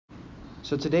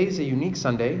So today is a unique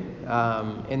Sunday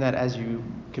in that, as you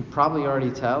could probably already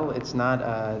tell, it's not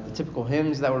the typical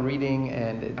hymns that we're reading,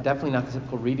 and definitely not the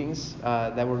typical readings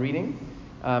that we're reading.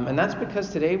 And that's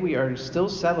because today we are still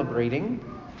celebrating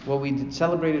what we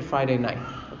celebrated Friday night.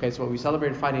 Okay, so what we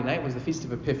celebrated Friday night was the Feast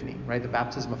of Epiphany, right? The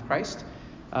baptism of Christ.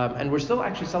 And we're still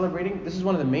actually celebrating. This is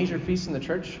one of the major feasts in the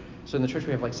church. So in the church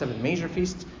we have like 7 major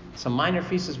feasts, some minor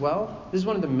feasts as well. This is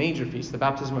one of the major feasts, the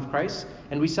baptism of Christ.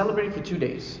 And we celebrate it for 2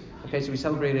 days. Okay, so we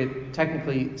celebrated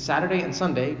technically Saturday and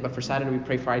Sunday, but for Saturday we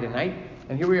pray Friday night.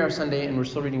 And here we are Sunday, and we're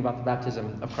still reading about the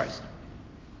baptism of Christ.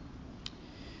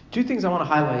 2 things I want to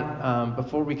highlight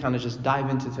before we kind of just dive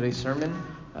into today's sermon.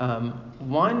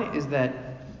 One is that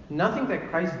nothing that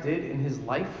Christ did in his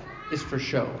life is for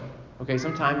show. Okay,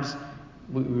 sometimes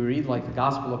we read like the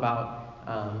gospel about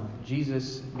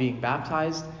Jesus being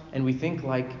baptized, and we think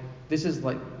like this is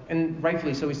like, and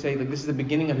rightfully so, we say like this is the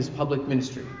beginning of his public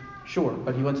ministry. Sure,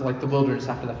 but he went to like the wilderness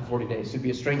after that for 40 days. So it'd be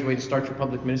a strange way to start your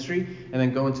public ministry and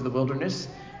then go into the wilderness.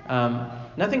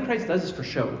 Nothing Christ does is for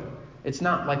show. It's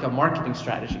not like a marketing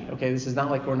strategy. Okay, this is not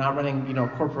like we're not running, a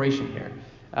corporation here.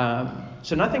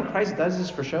 So nothing Christ does is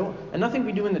for show, and nothing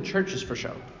we do in the church is for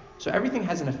show. So everything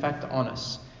has an effect on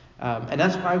us, and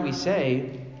that's why we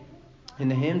say in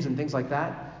the hymns and things like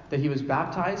that he was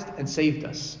baptized and saved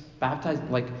us. Baptized,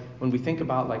 like when we think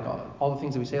about like all the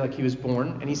things that we say, like he was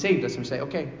born and he saved us, and we say,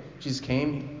 okay, Jesus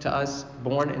came to us,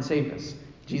 born and saved us.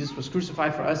 Jesus was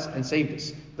crucified for us and saved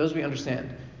us. Those we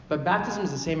understand. But baptism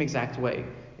is the same exact way.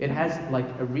 It has like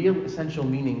a real essential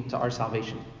meaning to our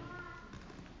salvation.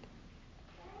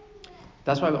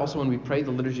 That's why also when we pray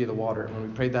the Liturgy of the Water, when we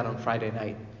prayed that on Friday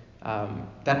night,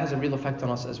 that has a real effect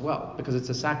on us as well, because it's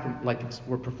a sacrament. Like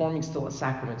we're performing still a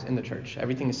sacrament in the church.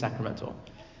 Everything is sacramental.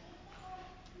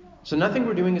 So nothing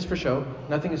we're doing is for show.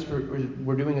 Nothing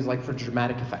we're doing is like for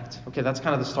dramatic effect. Okay, that's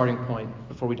kind of the starting point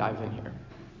before we dive in here.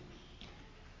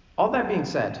 All that being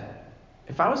said,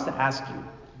 if I was to ask you,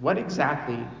 what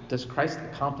exactly does Christ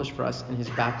accomplish for us in his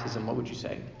baptism, what would you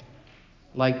say?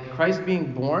 Like Christ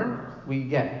being born, we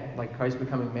get. Like Christ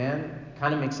becoming man,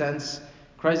 kind of makes sense.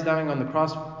 Christ dying on the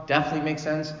cross definitely makes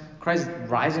sense. Christ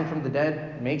rising from the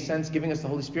dead makes sense. Giving us the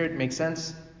Holy Spirit makes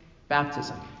sense.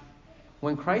 Baptism.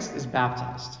 When Christ is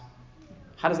baptized,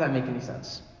 how does that make any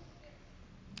sense?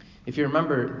 If you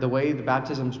remember the way the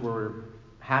baptisms were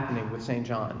happening with St.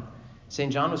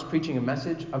 John was preaching a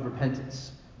message of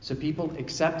repentance. So people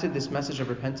accepted this message of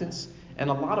repentance,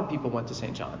 and a lot of people went to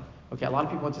St. John. Okay, a lot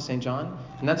of people went to St. John,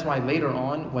 and that's why later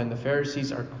on, when the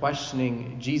Pharisees are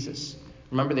questioning Jesus,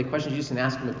 remember they questioned Jesus and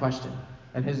asked him a question,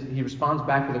 and he responds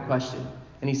back with a question,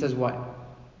 and he says what?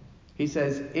 He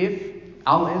says,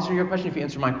 I'll answer your question if you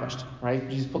answer my question, right?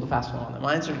 Jesus pulled a fast one on them.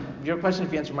 I'll answer your question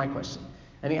if you answer my question.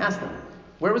 And he asked them,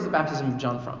 where was the baptism of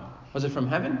John from? Was it from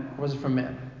heaven or was it from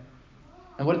man?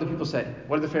 And what did the people say?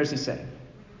 What did the Pharisees say?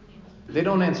 They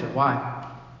don't answer.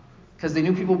 Why? Because they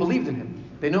knew people believed in him.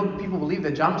 They know people believed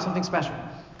that John was something special,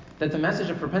 that the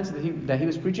message of repentance that he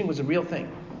was preaching was a real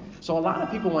thing. So a lot of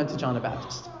people went to John the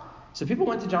Baptist. So people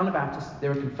went to John the Baptist. They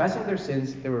were confessing their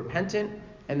sins. They were repentant.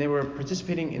 And they were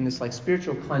participating in this like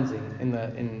spiritual cleansing in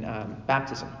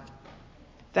baptism.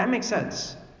 That makes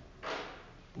sense.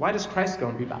 Why does Christ go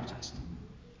and be baptized?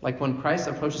 Like when Christ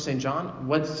approaches St. John,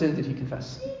 what sin did he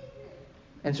confess?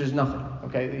 Answer is nothing.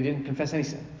 Okay, he didn't confess any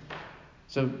sin.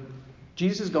 So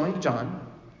Jesus is going to John,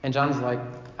 and John's like,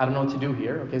 I don't know what to do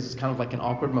here. Okay, this is kind of like an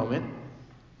awkward moment.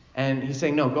 And he's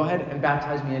saying, no, go ahead and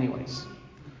baptize me anyways.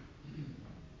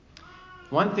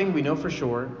 One thing we know for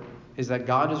sure is that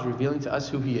God is revealing to us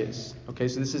who he is. Okay,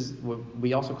 so this is what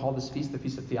we also call this feast, the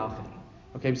Feast of Theophany.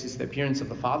 Okay, this is the appearance of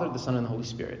the Father, the Son, and the Holy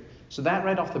Spirit. So that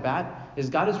right off the bat is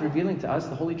God is revealing to us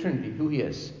the Holy Trinity, who he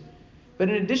is. But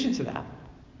in addition to that,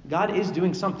 God is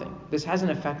doing something. This has an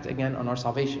effect, again, on our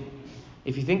salvation.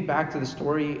 If you think back to the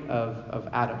story of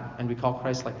Adam, and we call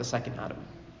Christ like the second Adam.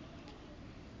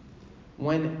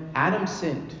 When Adam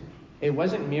sinned, it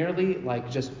wasn't merely like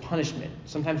just punishment.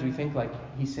 Sometimes we think like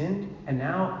he sinned and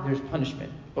now there's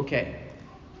punishment. Okay.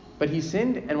 But he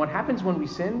sinned, and what happens when we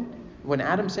sin, when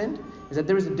Adam sinned, is that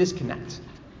there is a disconnect.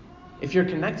 If you're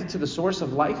connected to the source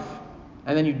of life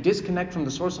and then you disconnect from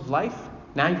the source of life,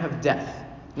 now you have death.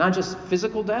 Not just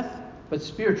physical death, but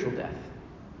spiritual death.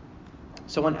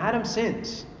 So when Adam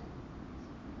sins,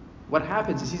 what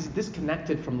happens is he's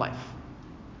disconnected from life.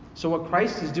 So what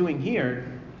Christ is doing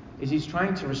here is he's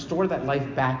trying to restore that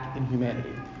life back in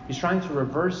humanity. He's trying to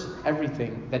reverse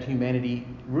everything that humanity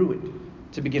ruined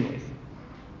to begin with.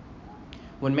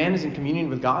 When man is in communion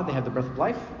with God, they have the breath of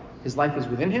life. His life is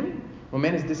within him. When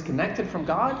man is disconnected from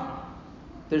God,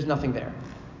 there's nothing there.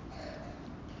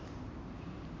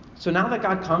 So now that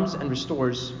God comes and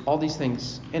restores all these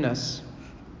things in us,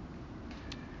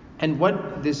 and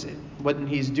what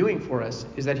he's doing for us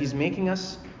is that he's making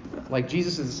us, like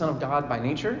Jesus is the Son of God by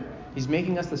nature, he's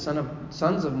making us the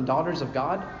sons and daughters of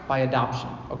God by adoption,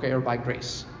 okay, or by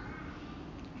grace.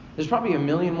 There's probably a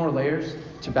million more layers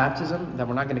to baptism that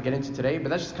we're not going to get into today, but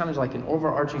that's just kind of like an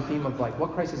overarching theme of like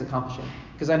what Christ is accomplishing.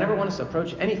 Because I never want us to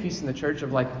approach any feast in the church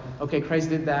of like, okay, Christ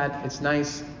did that, it's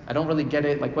nice, I don't really get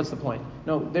it, like what's the point?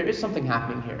 No, there is something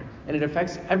happening here, and it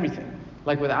affects everything.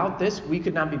 Like without this, we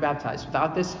could not be baptized.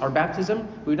 Without this, our baptism,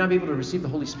 we would not be able to receive the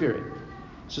Holy Spirit.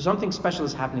 So something special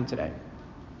is happening today.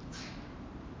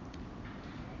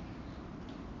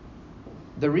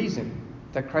 The reason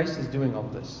that Christ is doing all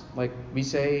of this, like we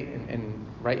say, and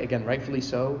rightfully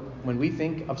so, when we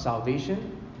think of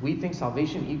salvation, we think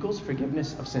salvation equals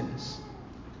forgiveness of sins,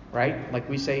 right? Like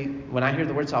we say, when I hear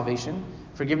the word salvation,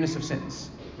 forgiveness of sins,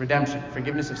 redemption,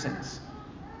 forgiveness of sins.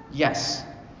 Yes,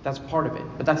 that's part of it,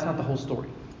 but that's not the whole story.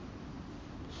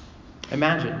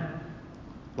 Imagine,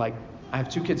 like, I have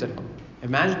 2 kids at home.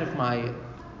 Imagine if my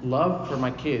love for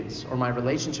my kids or my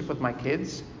relationship with my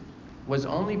kids was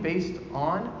only based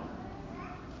on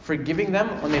forgiving them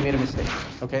when they made a mistake.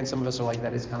 Okay, and some of us are like,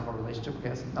 that is kind of a relationship. Okay,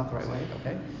 that's not the right way.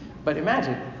 Okay, but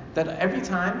imagine that every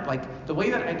time, like the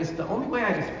only way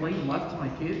I display love to my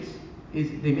kids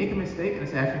is they make a mistake and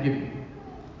I say, I forgive you.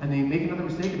 And they make another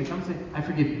mistake and they come and say, I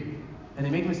forgive you. And they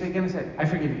make a mistake again and say, I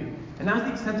forgive you. And that was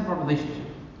the extent of our relationship.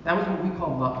 That was what we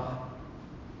call love.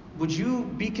 Would you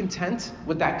be content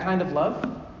with that kind of love?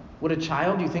 Would a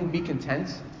child, you think, be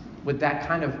content with that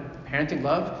kind of parenting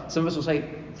love? Some of us will say,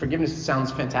 forgiveness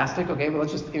sounds fantastic, okay, but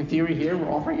let's just, in theory here, we're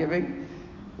all forgiving.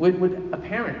 Would a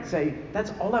parent say,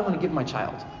 that's all I want to give my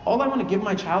child? All I want to give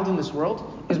my child in this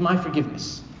world is my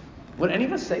forgiveness. Would any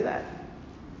of us say that?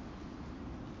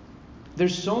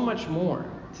 There's so much more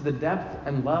to the depth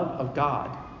and love of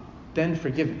God than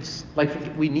forgiveness. Like,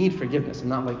 we need forgiveness. I'm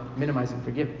not like minimizing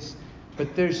forgiveness.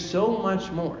 But there's so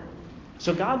much more.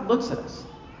 So God looks at us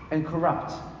and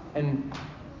corrupt and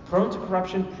prone to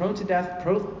corruption, prone to death,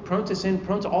 prone to sin,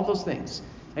 prone to all those things.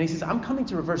 And he says, I'm coming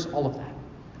to reverse all of that.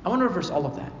 I want to reverse all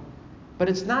of that. But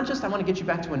it's not just I want to get you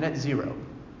back to a net zero.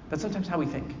 That's sometimes how we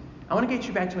think. I want to get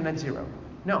you back to a net zero.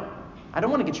 No, I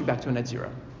don't want to get you back to a net zero.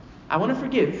 I want to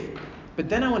forgive, but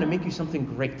then I want to make you something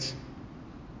great.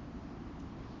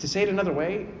 To say it another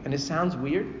way, and it sounds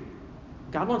weird,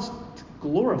 God wants to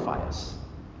glorify us.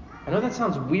 I know that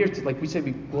sounds weird, like we say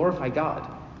we glorify God.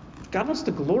 God wants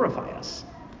to glorify us.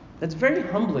 That's very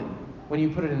humbling when you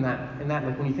put it in that,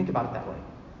 like when you think about it that way.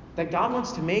 That God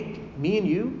wants to make me and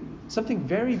you something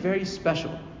very, very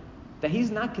special. That he's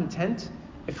not content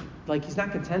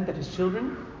that his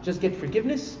children just get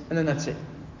forgiveness and then that's it.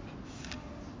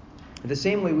 The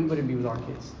same way we wouldn't be with our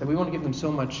kids. That we want to give them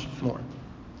so much more.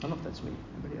 I don't know if that's me.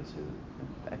 Anybody else hear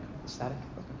the echo, the static?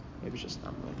 Okay. Maybe it's just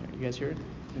not really here. You guys hear it?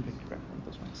 Maybe I can grab one of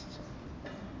those mics.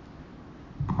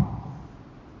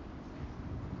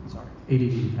 Sorry.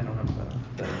 ADD. I don't have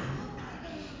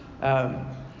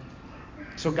the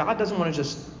so God doesn't want to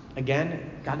just,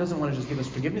 God doesn't want to just give us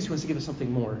forgiveness. He wants to give us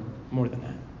something more than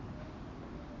that.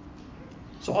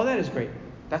 So all that is great.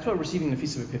 That's why we're receiving the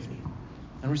Feast of Epiphany.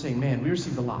 And we're saying, man, we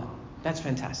received a lot. That's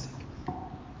fantastic.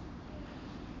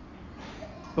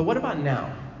 But what about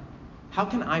now? How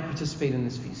can I participate in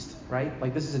this feast, right?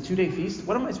 Like this is a 2-day feast.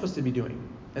 What am I supposed to be doing?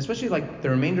 Especially like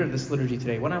the remainder of this liturgy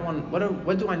today. What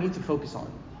do I need to focus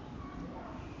on?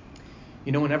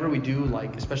 You know, whenever we do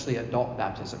like, especially adult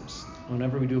baptisms, I'm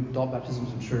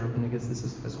sure everyone gets this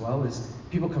as well, is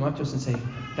people come up to us and say,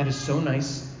 that is so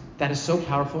nice, that is so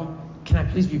powerful, can I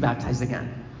please be baptized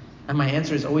again? And my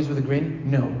answer is always with a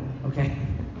grin, no, okay?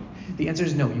 The answer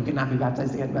is no, you cannot be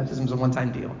baptized again. Baptism is a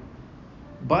one-time deal.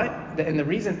 But, the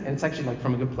reason, and it's actually like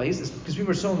from a good place, is because we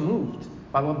were so moved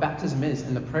by what baptism is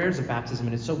and the prayers of baptism,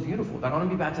 and it's so beautiful that I want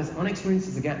to be baptized, I want to experience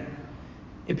this again.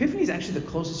 Epiphany is actually the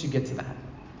closest you get to that.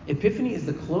 Epiphany is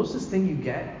the closest thing you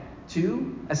get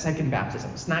to a second baptism.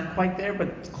 It's not quite there, but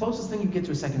it's the closest thing you get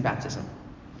to a second baptism.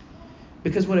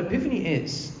 Because what Epiphany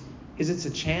is it's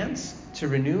a chance to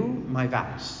renew my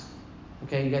vows.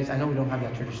 Okay, you guys, I know we don't have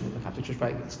that tradition in the Catholic Church,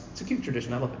 but it's a cute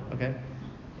tradition, I love it, okay?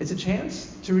 It's a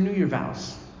chance to renew your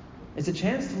vows. It's a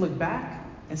chance to look back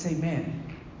and say, man,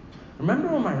 remember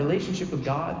when my relationship with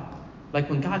God, like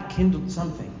when God kindled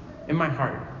something in my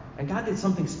heart, and God did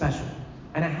something special,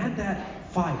 and I had that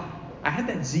fire, I had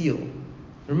that zeal.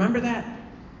 Remember that?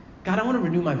 God, I want to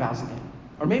renew my vows again.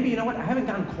 Or maybe, you know what, I haven't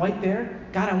gotten quite there.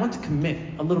 God, I want to commit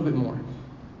a little bit more.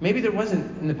 Maybe there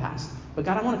wasn't in the past, but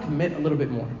God, I want to commit a little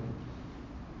bit more.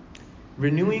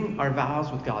 Renewing our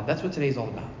vows with God. That's what today's all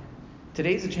about.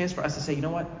 Today's a chance for us to say, you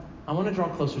know what? I want to draw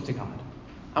closer to God.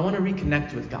 I want to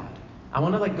reconnect with God. I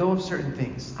want to let go of certain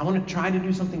things. I want to try to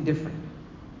do something different.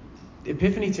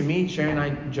 Epiphany to me, Sherry and I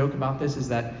joke about this, is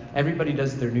that everybody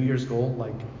does their New Year's goal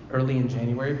like early in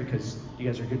January because you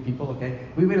guys are good people, okay?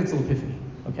 We wait until Epiphany,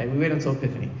 okay? We wait until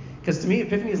Epiphany. Because to me,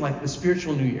 Epiphany is like the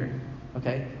spiritual New Year,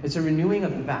 okay? It's a renewing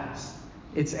of the vows.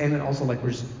 And then also like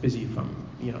we're just busy from,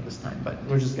 this time, but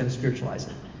we're just going to spiritualize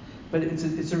it. But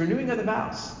it's a renewing of the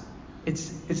vows.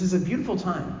 It's a beautiful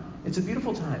time. It's a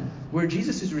beautiful time where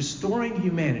Jesus is restoring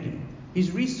humanity.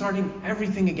 He's restarting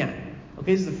everything again.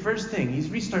 Okay, this is the first thing. He's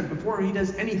restarting before he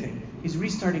does anything. He's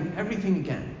restarting everything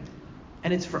again.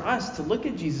 And it's for us to look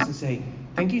at Jesus and say,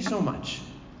 thank you so much.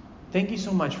 Thank you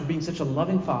so much for being such a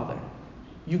loving Father.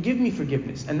 You give me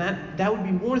forgiveness, and that would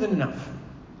be more than enough.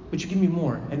 But you give me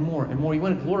more and more and more. You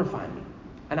want to glorify me.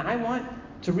 And I want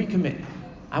to recommit.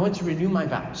 I want to renew my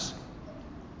vows.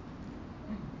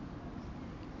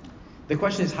 The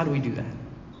question is, how do we do that?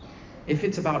 If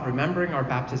it's about remembering our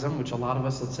baptism, which a lot of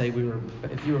us, let's say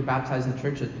if you were baptized in the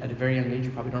church at a very young age,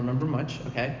 you probably don't remember much,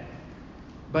 okay?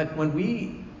 But when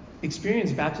we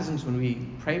experience baptisms, when we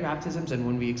pray baptisms, and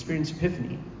when we experience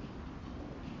Epiphany,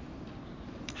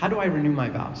 how do I renew my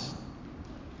vows?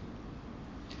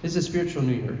 This is a spiritual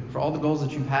New Year. For all the goals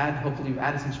that you've had, hopefully you've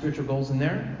added some spiritual goals in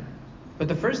there. But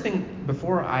the first thing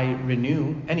before I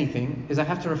renew anything is I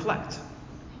have to reflect.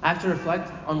 I have to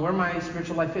reflect on where my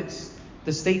spiritual life is,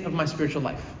 the state of my spiritual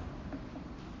life.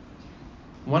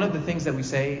 One of the things that we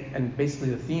say, and basically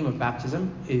the theme of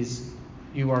baptism, is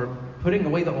you are putting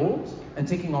away the old and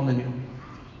taking on the new.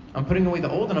 I'm putting away the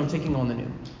old and I'm taking on the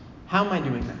new. How am I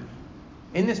doing that?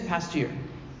 In this past year,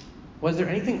 was there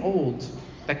anything old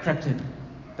that crept in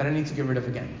that I need to get rid of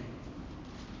again?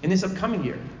 In this upcoming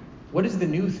year, what is the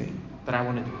new thing that I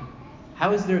want to do?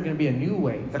 How is there going to be a new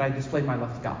way that I display my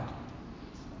love to God?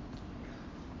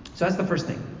 So that's the first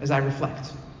thing, as I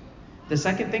reflect. The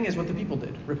second thing is what the people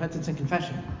did, repentance and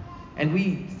confession. And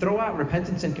we throw out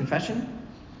repentance and confession.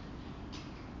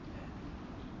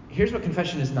 Here's what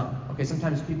confession is not. Okay,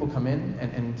 sometimes people come in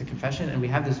and to confession, and we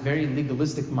have this very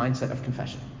legalistic mindset of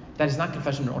confession. That is not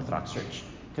confession in Orthodox Church.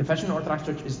 Confession in Orthodox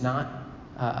Church is not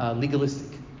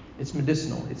legalistic. It's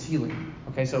medicinal. It's healing.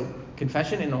 Okay, so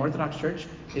confession in the Orthodox Church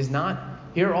is not,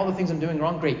 here are all the things I'm doing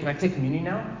wrong. Great, can I take communion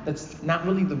now? That's not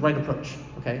really the right approach.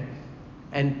 Okay,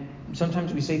 and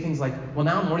sometimes we say things like, well,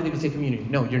 now I'm worthy to take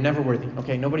communion. No, you're never worthy.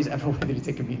 Okay, nobody's ever worthy to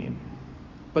take communion.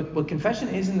 But what confession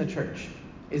is in the church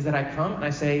is that I come and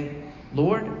I say,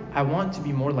 Lord, I want to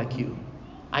be more like you.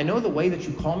 I know the way that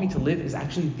you call me to live is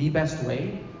actually the best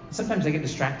way. Sometimes I get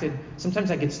distracted.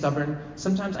 Sometimes I get stubborn.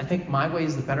 Sometimes I think my way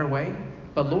is the better way.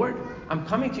 But Lord, I'm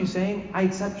coming to you saying, I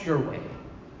accept your way.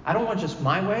 I don't want just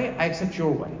my way, I accept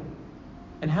your way.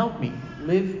 And help me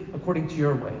live according to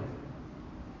your way.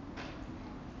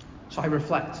 So I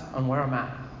reflect on where I'm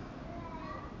at.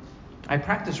 I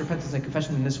practice repentance and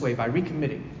confession in this way by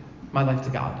recommitting my life to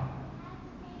God.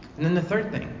 And then the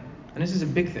third thing, and this is a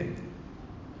big thing,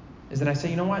 is that I say,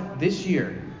 you know what? This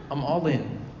year, I'm all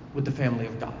in with the family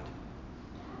of God.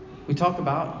 We talk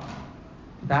about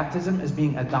baptism as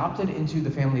being adopted into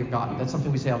the family of God. That's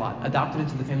something we say a lot. Adopted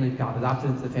into the family of God. Adopted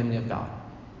into the family of God.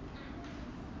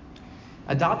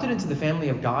 Adopted into the family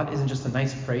of God isn't just a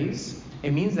nice phrase.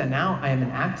 It means that now I am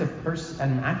an active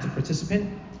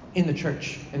participant in the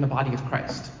church, in the body of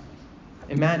Christ.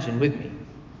 Imagine with me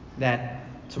that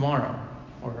tomorrow,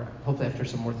 or hopefully after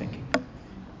some more thinking,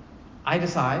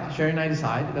 Sherry and I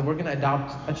decide that we're going to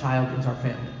adopt a child into our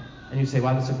family. And you say,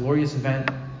 wow, that's a glorious event.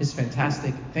 It's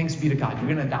fantastic. Thanks be to God.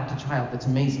 You're going to adopt a child. That's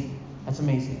amazing. That's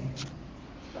amazing.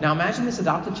 Now imagine this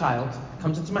adopted child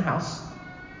comes into my house,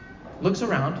 looks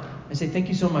around, and say, thank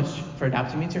you so much for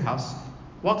adopting me into your house,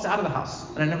 walks out of the house,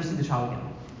 and I never see the child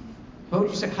again. What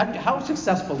would you say? How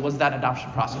successful was that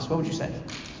adoption process? What would you say?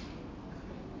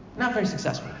 Not very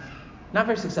successful. Not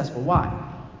very successful. Why?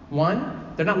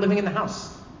 One, they're not living in the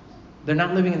house. They're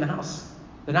not living in the house.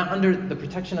 They're not under the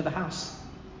protection of the house.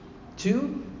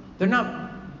 Two, they're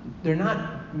not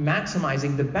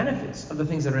maximizing the benefits of the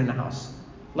things that are in the house.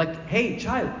 Like, hey,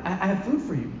 child, I have food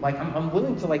for you. Like, I'm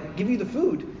willing to give you the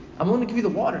food. I'm willing to give you the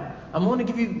water. I'm willing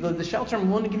to give you the shelter. I'm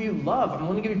willing to give you love. I'm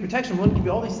willing to give you protection. I'm willing to give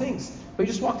you all these things. But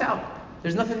you just walked out.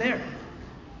 There's nothing there.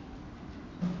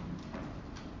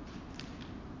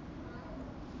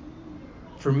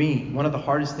 For me, one of the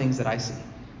hardest things that I see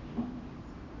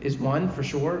is, one, for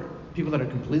sure, people that are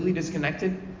completely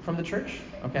disconnected from the church,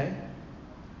 okay?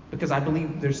 Because I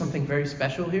believe there's something very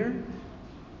special here.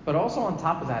 But also on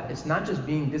top of that, it's not just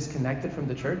being disconnected from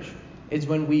the church. It's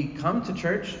when we come to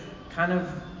church kind of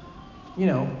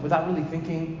without really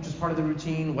thinking, just part of the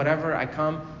routine, whatever. I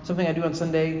come, something I do on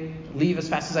Sunday, leave as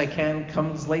fast as I can,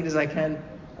 come as late as I can.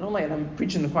 I don't like it. I'm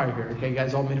preaching the choir here, okay? You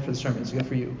guys all made it for the sermon, so good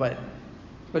for you. But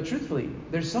truthfully,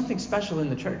 there's something special in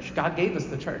the church. God gave us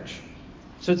the church.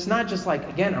 So it's not just like,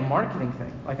 again, a marketing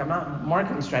thing. Like, I'm not a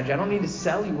marketing strategy. I don't need to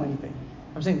sell you anything.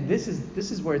 I'm saying this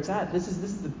is where it's at. This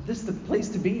is the place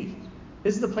to be.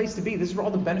 This is the place to be. This is where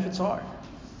all the benefits are.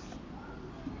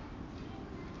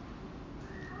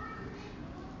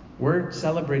 We're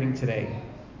celebrating today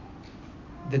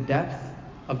the depth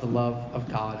of the love of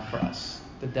God for us.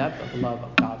 The depth of the love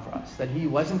of God for us. That he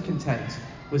wasn't content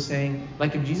with saying,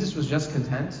 like if Jesus was just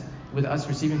content with us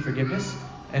receiving forgiveness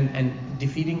and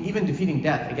defeating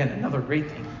death, again, another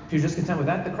great thing. If you're just content with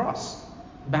that, the cross.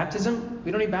 Baptism,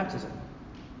 we don't need baptism.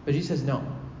 But Jesus says, no,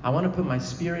 I want to put my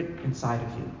spirit inside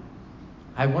of you.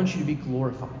 I want you to be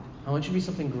glorified. I want you to be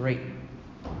something great.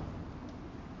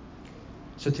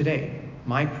 So today,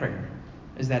 my prayer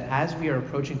is that as we are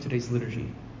approaching today's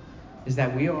liturgy, is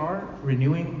that we are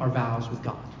renewing our vows with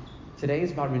God. Today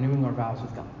is about renewing our vows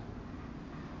with God.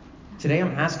 Today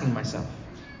I'm asking myself,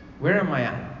 where am I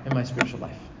at in my spiritual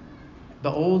life? The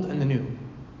old and the new.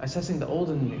 Assessing the old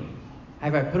and the new.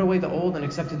 Have I put away the old and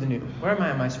accepted the new? Where am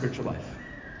I in my spiritual life?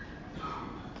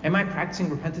 Am I practicing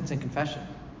repentance and confession?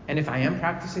 And if I am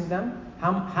practicing them,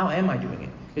 how am I doing it?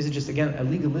 Is it just, again, a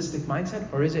legalistic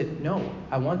mindset? Or is it, no,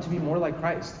 I want to be more like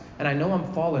Christ. And I know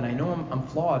I'm fallen. I know I'm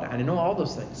flawed. And I know all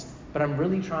those things. But I'm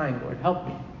really trying, Lord, help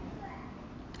me.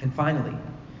 And finally,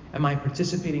 am I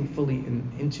participating fully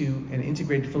into and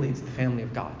integrated fully into the family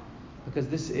of God? Because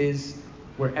this is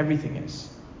where everything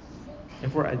is.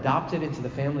 If we're adopted into the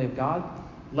family of God,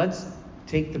 let's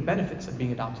take the benefits of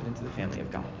being adopted into the family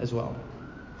of God as well.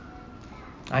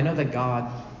 I know that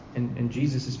God, and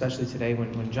Jesus especially today,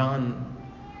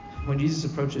 when Jesus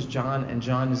approaches John and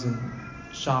John is in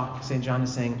shock, St. John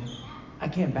is saying, I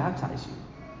can't baptize you.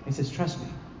 He says, trust me,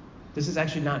 this is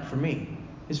actually not for me.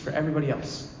 It's for everybody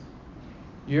else.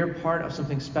 You're part of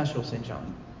something special, St.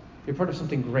 John. You're part of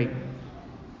something great.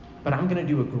 But I'm going to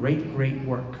do a great, great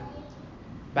work.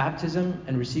 Baptism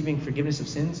and receiving forgiveness of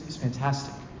sins is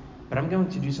fantastic. But I'm going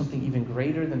to do something even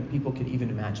greater than people could even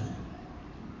imagine.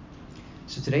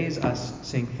 So today is us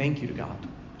saying thank you to God.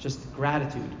 Just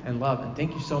gratitude and love. And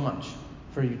thank you so much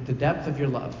for the depth of your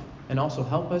love. And also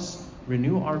help us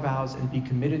renew our vows and be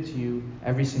committed to you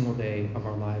every single day of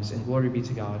our lives. And glory be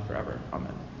to God forever.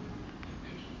 Amen.